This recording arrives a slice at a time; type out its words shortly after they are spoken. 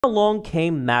Along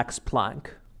came Max Planck.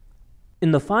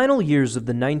 In the final years of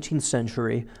the 19th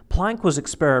century, Planck was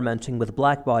experimenting with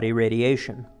blackbody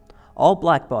radiation. All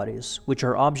blackbodies, which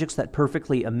are objects that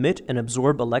perfectly emit and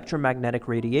absorb electromagnetic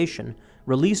radiation,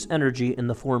 release energy in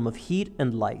the form of heat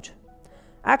and light.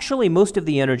 Actually, most of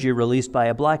the energy released by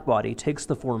a blackbody takes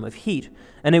the form of heat,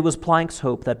 and it was Planck's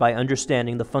hope that by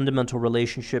understanding the fundamental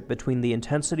relationship between the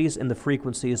intensities and the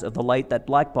frequencies of the light that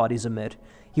blackbodies emit,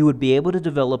 he would be able to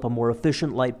develop a more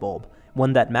efficient light bulb,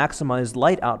 one that maximized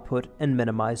light output and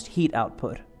minimized heat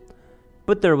output.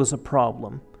 But there was a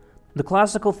problem. The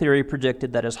classical theory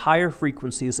predicted that as higher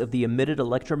frequencies of the emitted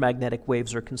electromagnetic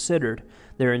waves are considered,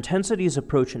 their intensities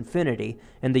approach infinity,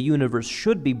 and the universe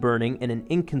should be burning in an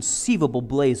inconceivable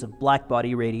blaze of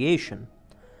blackbody radiation.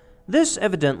 This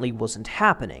evidently wasn't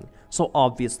happening, so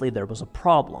obviously there was a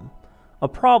problem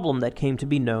that came to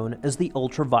be known as the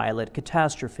ultraviolet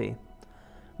catastrophe.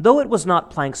 Though it was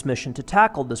not Planck's mission to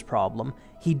tackle this problem,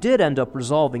 he did end up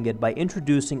resolving it by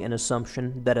introducing an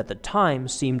assumption that at the time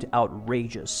seemed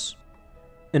outrageous.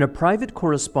 In a private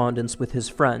correspondence with his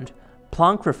friend,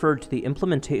 Planck referred to the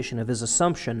implementation of his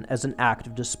assumption as an act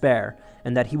of despair,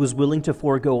 and that he was willing to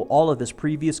forego all of his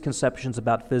previous conceptions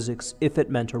about physics if it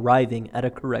meant arriving at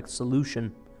a correct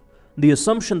solution. The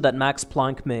assumption that Max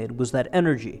Planck made was that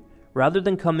energy, rather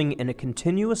than coming in a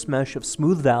continuous mesh of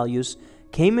smooth values,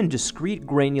 came in discrete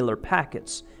granular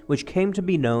packets, which came to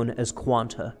be known as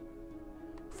quanta.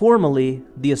 Formally,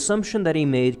 the assumption that he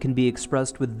made can be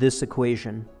expressed with this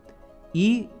equation: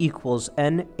 E equals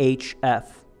NHF.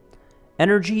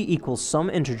 Energy equals some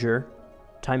integer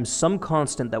times some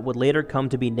constant that would later come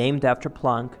to be named after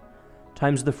Planck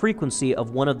times the frequency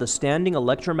of one of the standing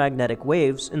electromagnetic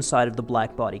waves inside of the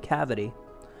blackbody cavity.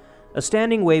 A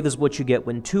standing wave is what you get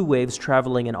when two waves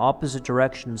traveling in opposite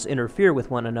directions interfere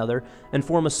with one another and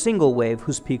form a single wave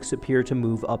whose peaks appear to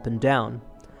move up and down.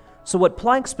 So what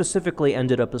Planck specifically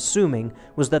ended up assuming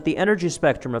was that the energy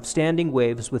spectrum of standing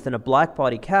waves within a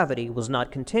blackbody cavity was not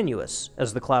continuous,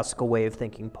 as the classical way of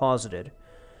thinking posited.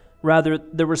 Rather,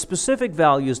 there were specific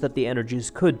values that the energies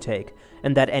could take,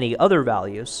 and that any other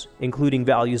values, including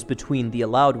values between the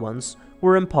allowed ones,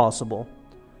 were impossible.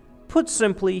 Put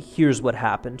simply, here's what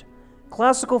happened.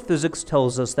 Classical physics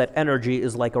tells us that energy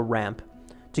is like a ramp.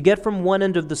 To get from one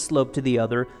end of the slope to the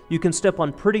other, you can step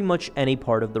on pretty much any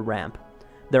part of the ramp.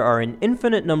 There are an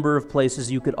infinite number of places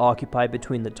you could occupy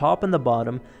between the top and the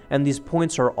bottom, and these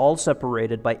points are all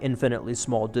separated by infinitely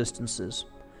small distances.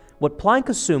 What Planck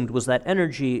assumed was that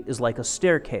energy is like a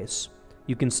staircase.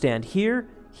 You can stand here,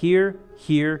 here,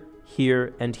 here,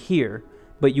 here, and here,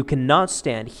 but you cannot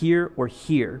stand here or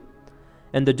here.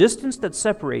 And the distance that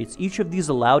separates each of these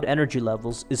allowed energy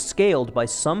levels is scaled by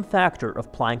some factor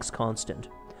of Planck's constant.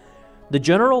 The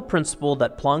general principle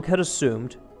that Planck had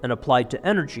assumed and applied to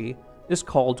energy is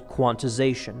called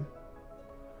quantization.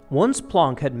 Once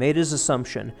Planck had made his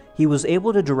assumption, he was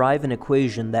able to derive an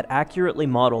equation that accurately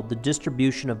modeled the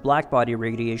distribution of blackbody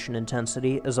radiation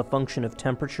intensity as a function of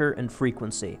temperature and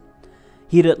frequency.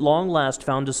 He had at long last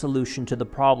found a solution to the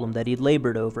problem that he'd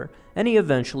labored over, and he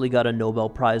eventually got a Nobel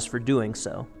Prize for doing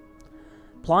so.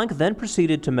 Planck then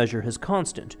proceeded to measure his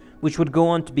constant, which would go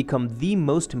on to become the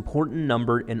most important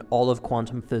number in all of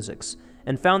quantum physics,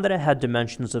 and found that it had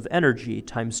dimensions of energy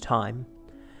times time.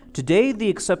 Today, the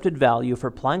accepted value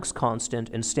for Planck's constant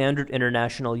in standard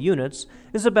international units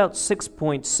is about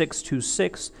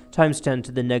 6.626 times 10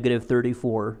 to the negative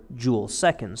 34 joule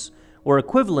seconds, or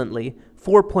equivalently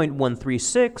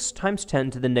 4.136 times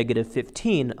 10 to the negative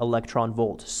 15 electron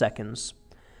volt seconds.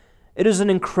 It is an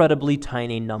incredibly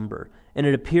tiny number, and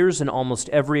it appears in almost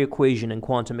every equation in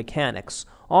quantum mechanics,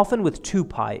 often with 2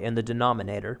 pi in the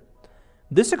denominator.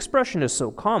 This expression is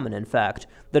so common, in fact,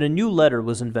 that a new letter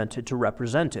was invented to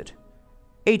represent it: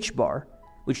 h-bar,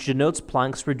 which denotes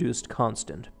Planck's reduced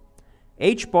constant.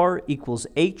 h-bar equals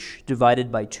h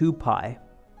divided by 2 pi.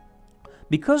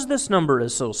 Because this number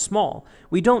is so small,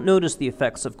 we don't notice the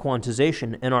effects of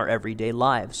quantization in our everyday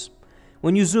lives.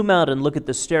 When you zoom out and look at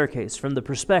the staircase from the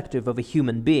perspective of a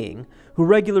human being, who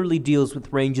regularly deals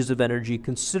with ranges of energy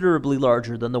considerably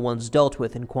larger than the ones dealt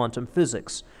with in quantum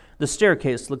physics, the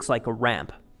staircase looks like a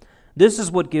ramp. This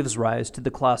is what gives rise to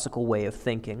the classical way of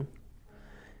thinking.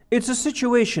 It's a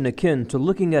situation akin to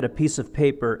looking at a piece of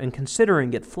paper and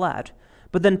considering it flat,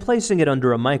 but then placing it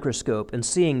under a microscope and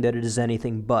seeing that it is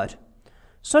anything but.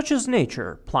 Such is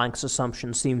nature, Planck's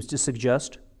assumption seems to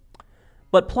suggest.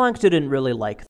 But Planck didn't really like